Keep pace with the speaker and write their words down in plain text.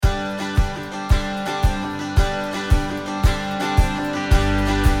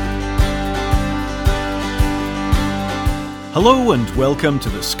Hello and welcome to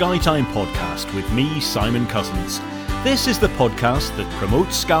the Skytime podcast with me, Simon Cousins. This is the podcast that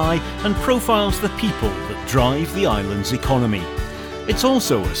promotes Skye and profiles the people that drive the island's economy. It's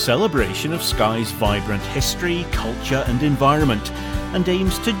also a celebration of Skye's vibrant history, culture and environment, and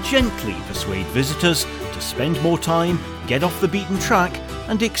aims to gently persuade visitors to spend more time, get off the beaten track,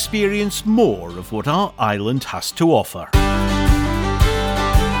 and experience more of what our island has to offer.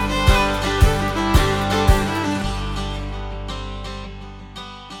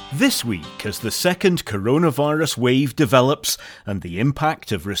 This week, as the second coronavirus wave develops and the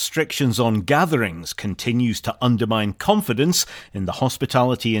impact of restrictions on gatherings continues to undermine confidence in the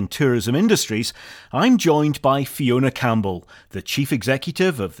hospitality and tourism industries, I'm joined by Fiona Campbell, the Chief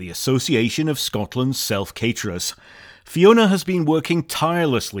Executive of the Association of Scotland's Self-Caterers. Fiona has been working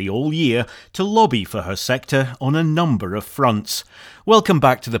tirelessly all year to lobby for her sector on a number of fronts. Welcome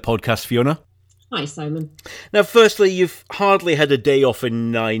back to the podcast, Fiona. Hi, Simon. Now, firstly, you've hardly had a day off in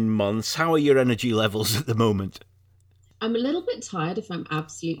 9 months. How are your energy levels at the moment? I'm a little bit tired, if I'm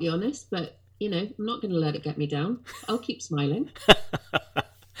absolutely honest, but, I'm not going to let it get me down. I'll keep smiling.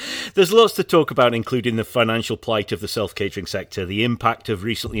 There's lots to talk about, including the financial plight of the self-catering sector, the impact of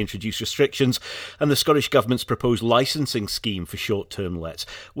recently introduced restrictions, and the Scottish Government's proposed licensing scheme for short-term lets.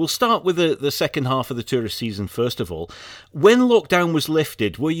 We'll start with the second half of the tourist season, first of all. When lockdown was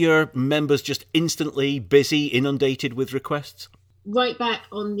lifted, were your members just instantly busy, inundated with requests? Right back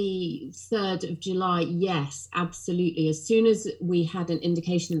on the 3rd of July, yes, absolutely. As soon as we had an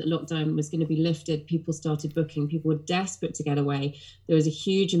indication that lockdown was going to be lifted, people started booking. People were desperate to get away. There was a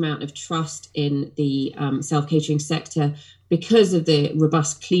huge amount of trust in the self-catering sector because of the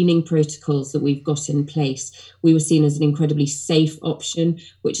robust cleaning protocols that we've got in place. We were seen as an incredibly safe option,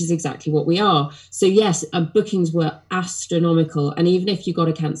 which is exactly what we are. So yes, bookings were astronomical. And even if you got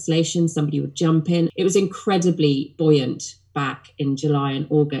a cancellation, somebody would jump in. It was incredibly buoyant back in July and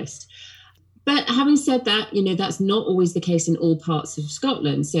August. But having said that, that's not always the case in all parts of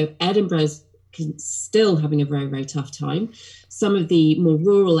Scotland. So Edinburgh's still having a very, very tough time. Some of the more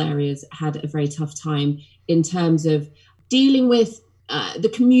rural areas had a very tough time in terms of dealing with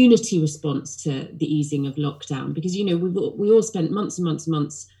the community response to the easing of lockdown, because, we all spent months and months and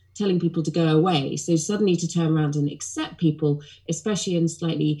months telling people to go away. So suddenly to turn around and accept people, especially in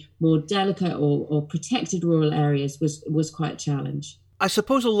slightly more delicate or protected rural areas, was quite a challenge. I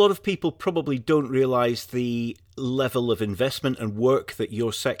suppose a lot of people probably don't realise the level of investment and work that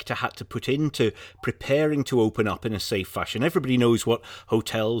your sector had to put into preparing to open up in a safe fashion. Everybody knows what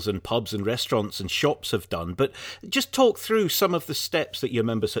hotels and pubs and restaurants and shops have done, but just talk through some of the steps that your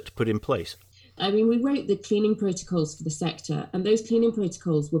members had to put in place. We wrote the cleaning protocols for the sector, and those cleaning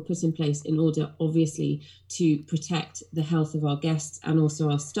protocols were put in place in order, obviously, to protect the health of our guests and also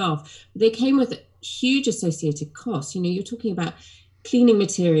our staff. They came with huge associated costs. You're talking about cleaning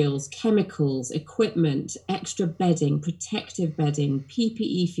materials, chemicals, equipment, extra bedding, protective bedding,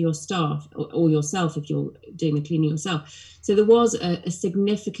 PPE for your staff or yourself if you're doing the cleaning yourself. So there was a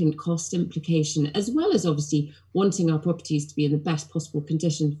significant cost implication, as well as obviously wanting our properties to be in the best possible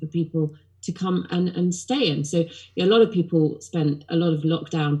condition for people to come and stay in. So a lot of people spent a lot of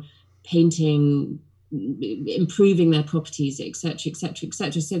lockdown painting, improving their properties, etc.,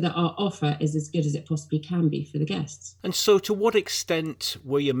 so that our offer is as good as it possibly can be for the guests. And so to what extent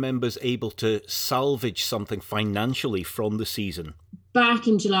were your members able to salvage something financially from the season? Back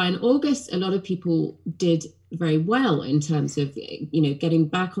in July and August, a lot of people did very well in terms of, getting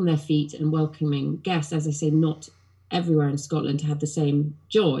back on their feet and welcoming guests. As I say, not everywhere in Scotland had the same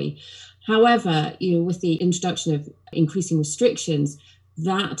joy. However, with the introduction of increasing restrictions,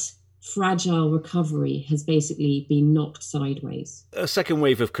 that fragile recovery has basically been knocked sideways. A second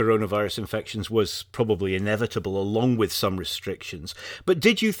wave of coronavirus infections was probably inevitable, along with some restrictions. But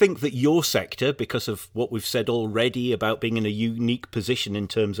did you think that your sector, because of what we've said already about being in a unique position in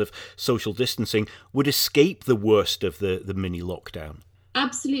terms of social distancing, would escape the worst of the mini lockdown?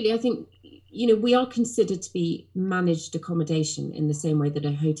 Absolutely. I think we are considered to be managed accommodation in the same way that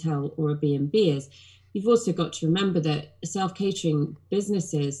a hotel or a B&B is. You've also got to remember that self-catering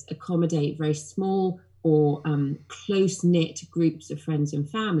businesses accommodate very small or close-knit groups of friends and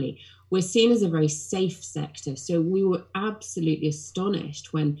family. We're seen as a very safe sector. So we were absolutely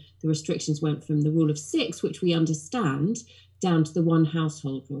astonished when the restrictions went from the rule of 6, which we understand, down to the one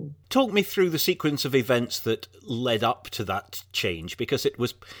household rule. Talk me through the sequence of events that led up to that change, because it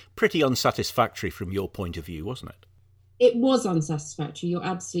was pretty unsatisfactory from your point of view, wasn't it? It was unsatisfactory. You're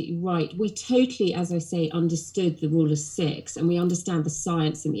absolutely right. We totally, as I say, understood the rule of 6, and we understand the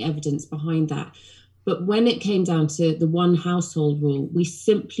science and the evidence behind that. But when it came down to the one household rule, we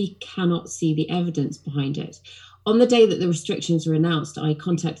simply cannot see the evidence behind it. On the day that the restrictions were announced, I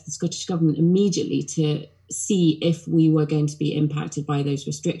contacted the Scottish Government immediately to see if we were going to be impacted by those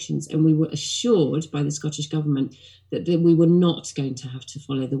restrictions. And we were assured by the Scottish Government that we were not going to have to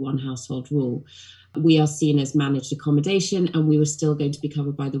follow the one household rule. We are seen as managed accommodation, and we were still going to be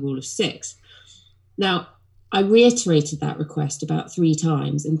covered by the rule of six. Now, I reiterated that request about 3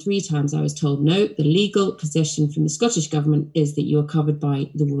 times, and 3 times I was told, no, the legal position from the Scottish Government is that you are covered by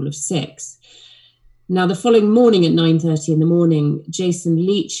the rule of six. Now, the following morning at 9:30 in the morning, Jason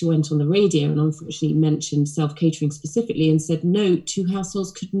Leach went on the radio and unfortunately mentioned self-catering specifically and said, no, 2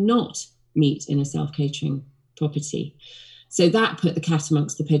 households could not meet in a self-catering property. So that put the cat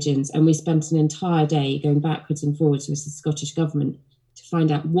amongst the pigeons, and we spent an entire day going backwards and forwards with the Scottish Government to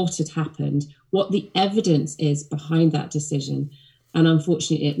find out what had happened, what the evidence is behind that decision. And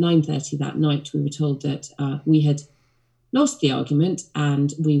unfortunately, at 9:30 that night, we were told that we had lost the argument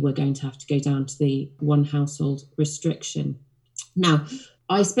and we were going to have to go down to the one household restriction. Now,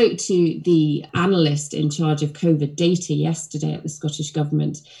 I spoke to the analyst in charge of COVID data yesterday at the Scottish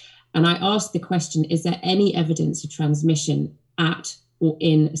Government, and I asked the question, is there any evidence of transmission at or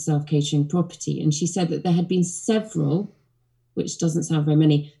in a self-catering property? And she said that there had been several, which doesn't sound very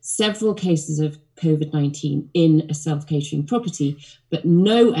many, several cases of COVID-19 in a self-catering property, but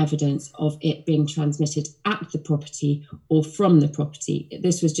no evidence of it being transmitted at the property or from the property.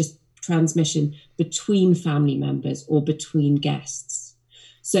 This was just transmission between family members or between guests.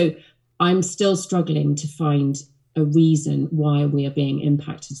 So I'm still struggling to find a reason why we are being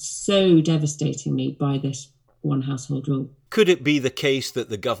impacted so devastatingly by this one household rule. Could it be the case that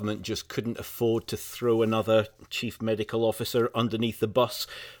the government just couldn't afford to throw another chief medical officer underneath the bus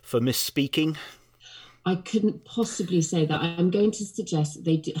for misspeaking? I couldn't possibly say that. I'm going to suggest that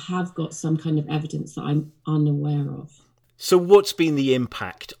they have got some kind of evidence that I'm unaware of. So what's been the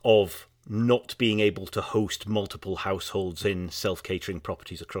impact of not being able to host multiple households in self-catering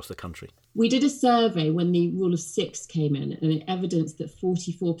properties across the country? We did a survey when the rule of six came in, and it evidenced that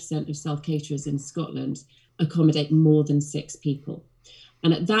 44% of self-caterers in Scotland accommodate more than 6 people.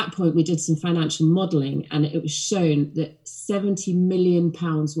 And at that point, we did some financial modelling, and it was shown that £70 million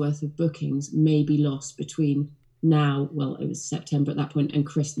worth of bookings may be lost between now, well, it was September at that point, and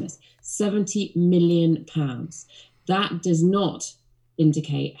Christmas. £70 million. That does not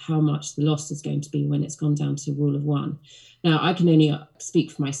indicate how much the loss is going to be when it's gone down to rule of 1. Now, I can only speak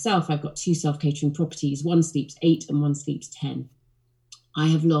for myself. I've got 2 self-catering properties. One sleeps 8 and one sleeps 10. I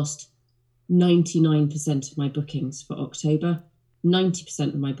have lost 99% of my bookings for October,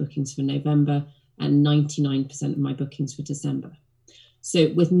 90% of my bookings for November, and 99% of my bookings for December.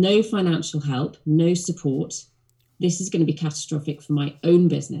 So with no financial help, no support, this is going to be catastrophic for my own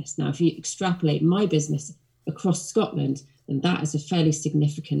business. Now, if you extrapolate my business across Scotland, then that is a fairly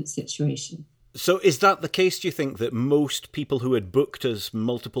significant situation. So is that the case, do you think, that most people who had booked as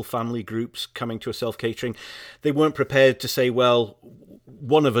multiple family groups coming to a self-catering, they weren't prepared to say, well,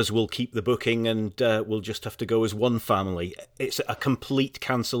 one of us will keep the booking and we'll just have to go as one family? It's a complete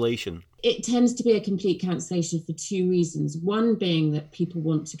cancellation. It tends to be a complete cancellation for 2 reasons. One being that people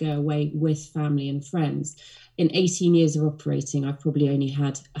want to go away with family and friends. In 18 years of operating, I've probably only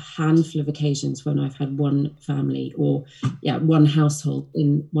had a handful of occasions when I've had one family or one household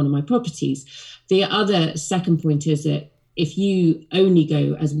in one of my properties. The other second point is that if you only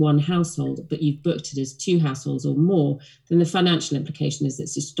go as one household, but you've booked it as 2 households or more, then the financial implication is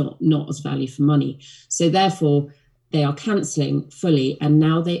it's just not as value for money. So therefore, they are cancelling fully, and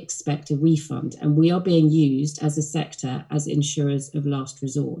now they expect a refund. And we are being used as a sector as insurers of last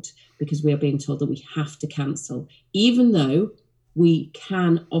resort, because we are being told that we have to cancel, even though we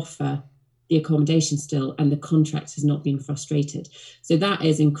can offer the accommodation still and the contract has not been frustrated. So that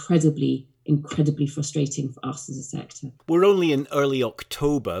is incredibly frustrating for us as a sector. We're only in early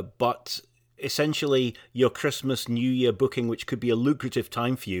October, but essentially your Christmas, New Year booking, which could be a lucrative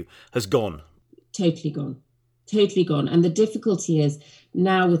time for you, has gone. Totally gone. And the difficulty is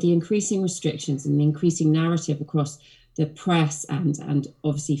now with the increasing restrictions and the increasing narrative across the press and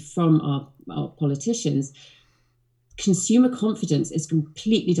obviously from our politicians, consumer confidence is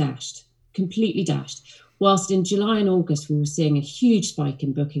completely dashed. Whilst in July and August we were seeing a huge spike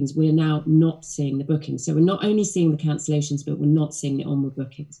in bookings, we are now not seeing the bookings. So we're not only seeing the cancellations, but we're not seeing the onward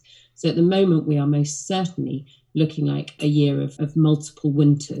bookings. So at the moment, we are most certainly looking like a year of multiple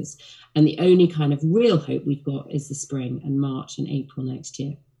winters. And the only kind of real hope we've got is the spring and March and April next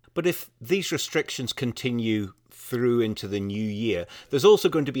year. But if these restrictions continue through into the new year, there's also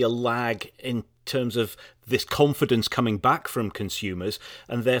going to be a lag in terms of this confidence coming back from consumers,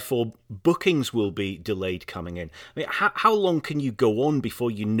 and therefore bookings will be delayed coming in. I mean, how long can you go on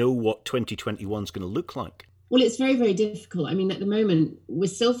before you know what 2021 is going to look like? Well, it's very, very difficult. I mean, at the moment, we're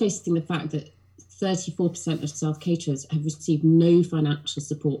still facing the fact that 34% of self-caterers have received no financial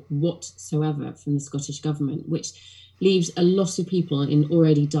support whatsoever from the Scottish Government, which leaves a lot of people in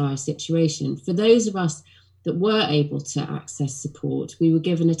already dire situation. For those of us that were able to access support, we were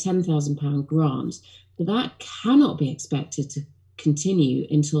given a £10,000 grant, but that cannot be expected to continue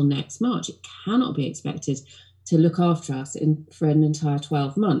until next March. It cannot be expected to look after us for an entire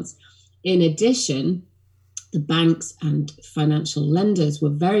 12 months. In addition, the banks and financial lenders were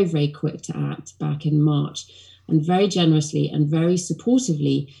very, very quick to act back in March and very generously and very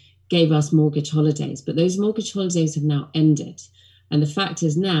supportively gave us mortgage holidays. But those mortgage holidays have now ended. And the fact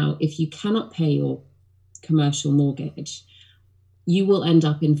is now, if you cannot pay your commercial mortgage, you will end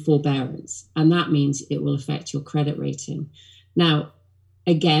up in forbearance. And that means it will affect your credit rating. Now,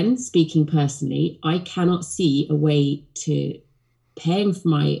 again, speaking personally, I cannot see a way to paying for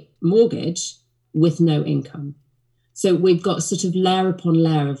my mortgage with no income. So we've got sort of layer upon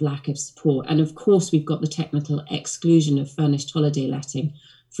layer of lack of support. And of course, we've got the technical exclusion of furnished holiday letting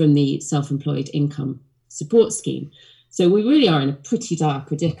from the self-employed income support scheme. So we really are in a pretty dire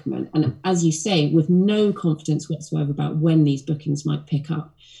predicament. And as you say, with no confidence whatsoever about when these bookings might pick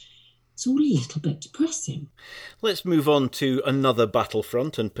up, it's all a little bit depressing. Let's move on to another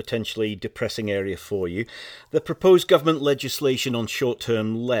battlefront and potentially depressing area for you. The proposed government legislation on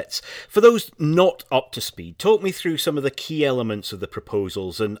short-term lets. For those not up to speed, talk me through some of the key elements of the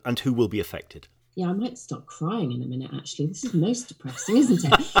proposals and who will be affected. Yeah, I might start crying in a minute, actually. This is most depressing, isn't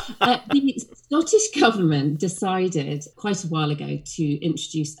it? The Scottish Government decided quite a while ago to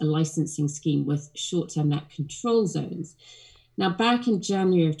introduce a licensing scheme with short-term let control zones. Now, back in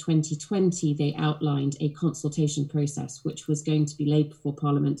January of 2020, they outlined a consultation process which was going to be laid before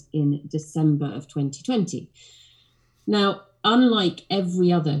Parliament in December of 2020. Now, unlike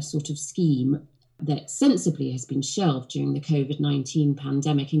every other sort of scheme that sensibly has been shelved during the COVID-19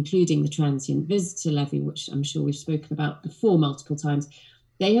 pandemic, including the transient visitor levy, which I'm sure we've spoken about before multiple times,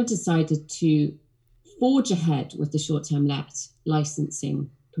 they have decided to forge ahead with the short-term let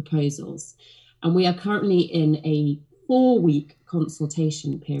licensing proposals. And we are currently in a 4-week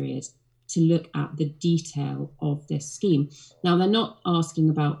consultation period to look at the detail of this scheme. Now, they're not asking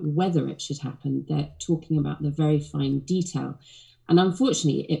about whether it should happen, they're talking about the very fine detail. And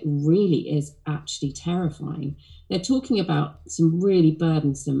unfortunately, it really is actually terrifying. They're talking about some really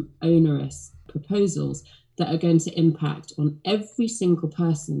burdensome, onerous proposals that are going to impact on every single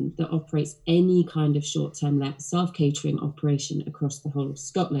person that operates any kind of short-term let self-catering operation across the whole of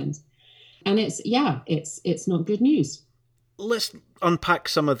Scotland. And it's not good news. Let's unpack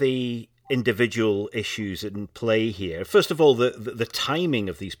some of the individual issues in play here. First of all, the timing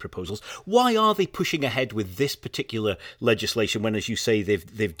of these proposals. Why are they pushing ahead with this particular legislation when, as you say,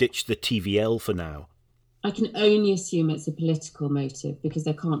 they've ditched the TVL for now? I can only assume it's a political motive, because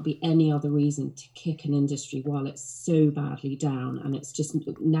there can't be any other reason to kick an industry while it's so badly down, and it's just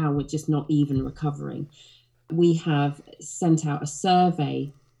now we're just not even recovering. We have sent out a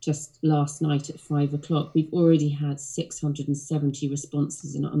survey just last night at 5 o'clock. We've already had 670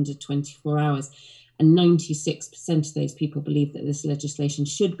 responses in under 24 hours. And 96% of those people believe that this legislation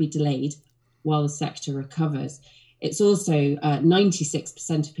should be delayed while the sector recovers. It's also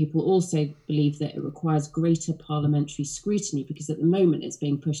 96% of people also believe that it requires greater parliamentary scrutiny, because at the moment it's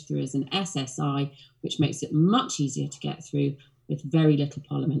being pushed through as an SSI, which makes it much easier to get through with very little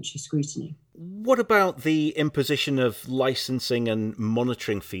parliamentary scrutiny. What about the imposition of licensing and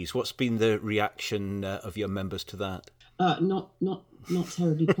monitoring fees? What's been the reaction of your members to that? Not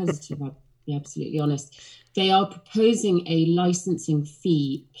terribly positive, I'll be absolutely honest. They are proposing a licensing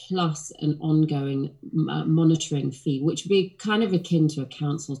fee plus an ongoing monitoring fee, which would be kind of akin to a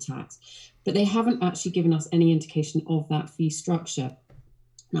council tax. But they haven't actually given us any indication of that fee structure.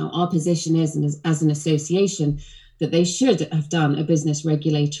 Now, our position is, as an association, that they should have done a business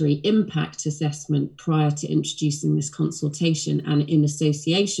regulatory impact assessment prior to introducing this consultation and in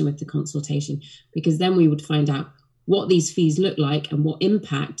association with the consultation, because then we would find out what these fees look like and what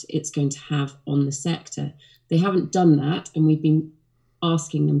impact it's going to have on the sector. They haven't done that, and we've been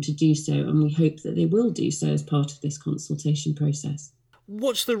asking them to do so, and we hope that they will do so as part of this consultation process.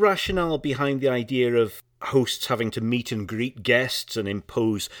 What's the rationale behind the idea of hosts having to meet and greet guests and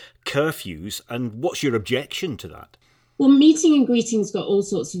impose curfews, and what's your objection to that? Well, meeting and greeting's got all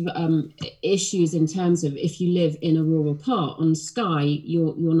sorts of issues in terms of if you live in a rural part. On Skye,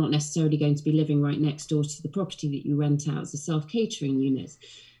 you're not necessarily going to be living right next door to the property that you rent out as a self-catering unit.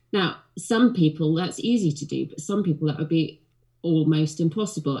 Now, some people, that's easy to do, but some people that would be almost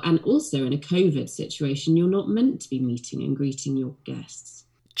impossible. And also in a COVID situation, you're not meant to be meeting and greeting your guests.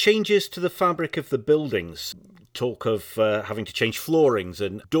 Changes to the fabric of the buildings. Talk of having to change floorings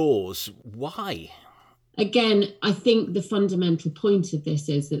and doors. Why? Again, I think the fundamental point of this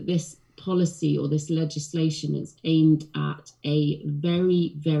is that this policy or this legislation is aimed at a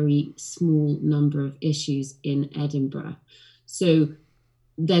very, very small number of issues in Edinburgh. So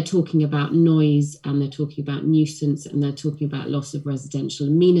they're talking about noise, and they're talking about nuisance, and they're talking about loss of residential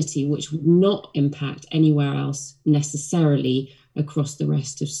amenity, which would not impact anywhere else necessarily across the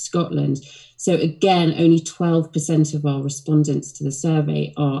rest of Scotland. So again, only 12% of our respondents to the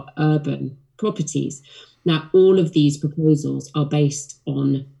survey are urban properties. Now, all of these proposals are based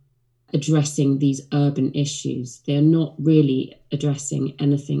on addressing these urban issues. They're not really addressing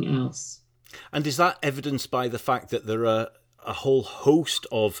anything else. And is that evidenced by the fact that there are a whole host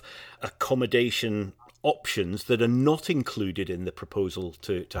of accommodation options that are not included in the proposal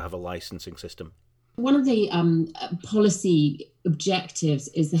to have a licensing system? One of the policy objectives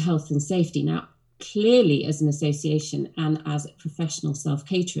is the health and safety. Now, clearly, as an association and as professional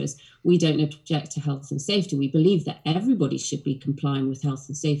self-caterers, we don't object to health and safety. We believe that everybody should be complying with health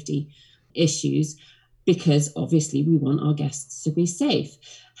and safety issues because obviously we want our guests to be safe.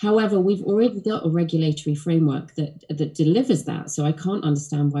 However, we've already got a regulatory framework that delivers that, so I can't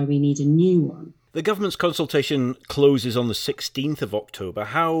understand why we need a new one. The government's consultation closes on the 16th of October.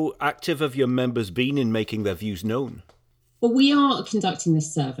 How active have your members been in making their views known? Well, we are conducting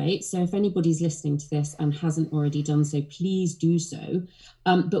this survey, so if anybody's listening to this and hasn't already done so, please do so.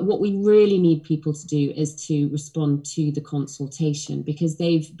 But what we really need people to do is to respond to the consultation, because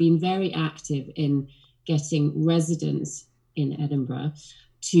they've been very active in getting residents in Edinburgh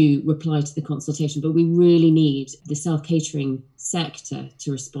to reply to the consultation. But we really need the self-catering sector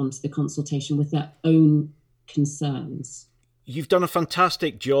to respond to the consultation with their own concerns. You've done a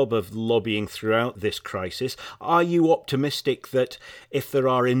fantastic job of lobbying throughout this crisis. Are you optimistic that if there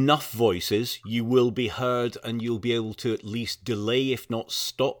are enough voices, you will be heard and you'll be able to at least delay, if not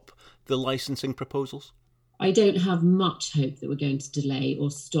stop, the licensing proposals? I don't have much hope that we're going to delay or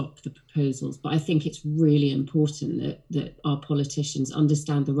stop the proposals, but I think it's really important that our politicians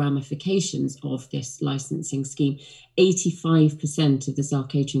understand the ramifications of this licensing scheme. 85% of the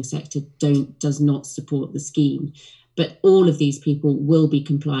self-catering sector does not support the scheme. But all of these people will be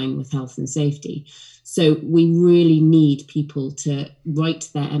complying with health and safety. So we really need people to write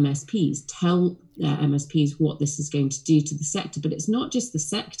to their MSPs, tell their MSPs what this is going to do to the sector. But it's not just the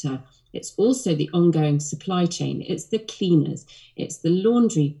sector, it's also the ongoing supply chain. It's the cleaners, it's the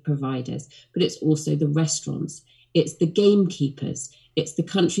laundry providers, but it's also the restaurants, it's the gamekeepers, it's the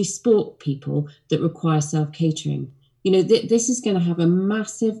country sport people that require self-catering. You know, this is going to have a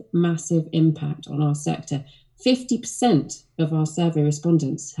massive, massive impact on our sector. 50% of our survey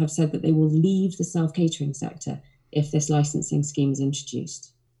respondents have said that they will leave the self-catering sector if this licensing scheme is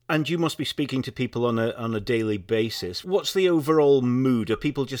introduced. And you must be speaking to people on a daily basis. What's the overall mood? Are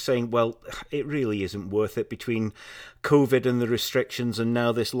people just saying, well, it really isn't worth it between COVID and the restrictions and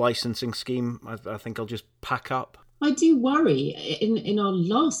now this licensing scheme? I think I'll just pack up. I do worry. In our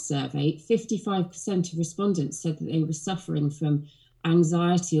last survey, 55% of respondents said that they were suffering from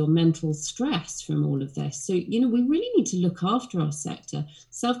anxiety or mental stress from all of this. So, you know, we really need to look after our sector.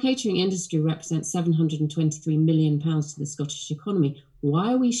 Self-catering industry represents £723 million to the Scottish economy.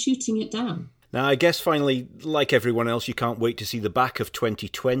 Why are we shooting it down? Now, I guess finally, like everyone else, you can't wait to see the back of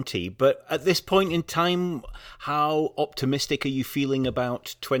 2020. But at this point in time, how optimistic are you feeling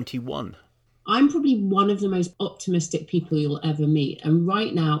about 21? I'm probably one of the most optimistic people you'll ever meet. And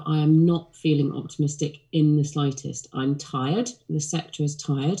right now, I am not feeling optimistic in the slightest. I'm tired. The sector is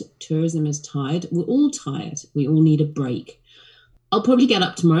tired. Tourism is tired. We're all tired. We all need a break. I'll probably get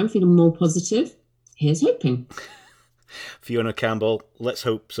up tomorrow and feeling more positive. Here's hoping. Fiona Campbell, let's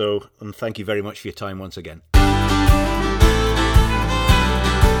hope so. And thank you very much for your time once again.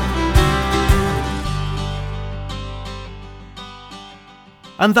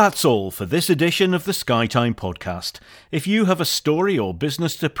 And that's all for this edition of the Skytime podcast. If you have a story or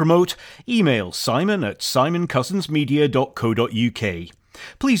business to promote, email simon@simoncousinsmedia.co.uk.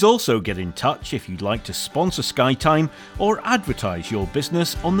 Please also get in touch if you'd like to sponsor Skytime or advertise your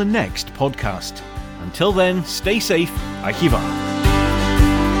business on the next podcast. Until then, stay safe. Akiva.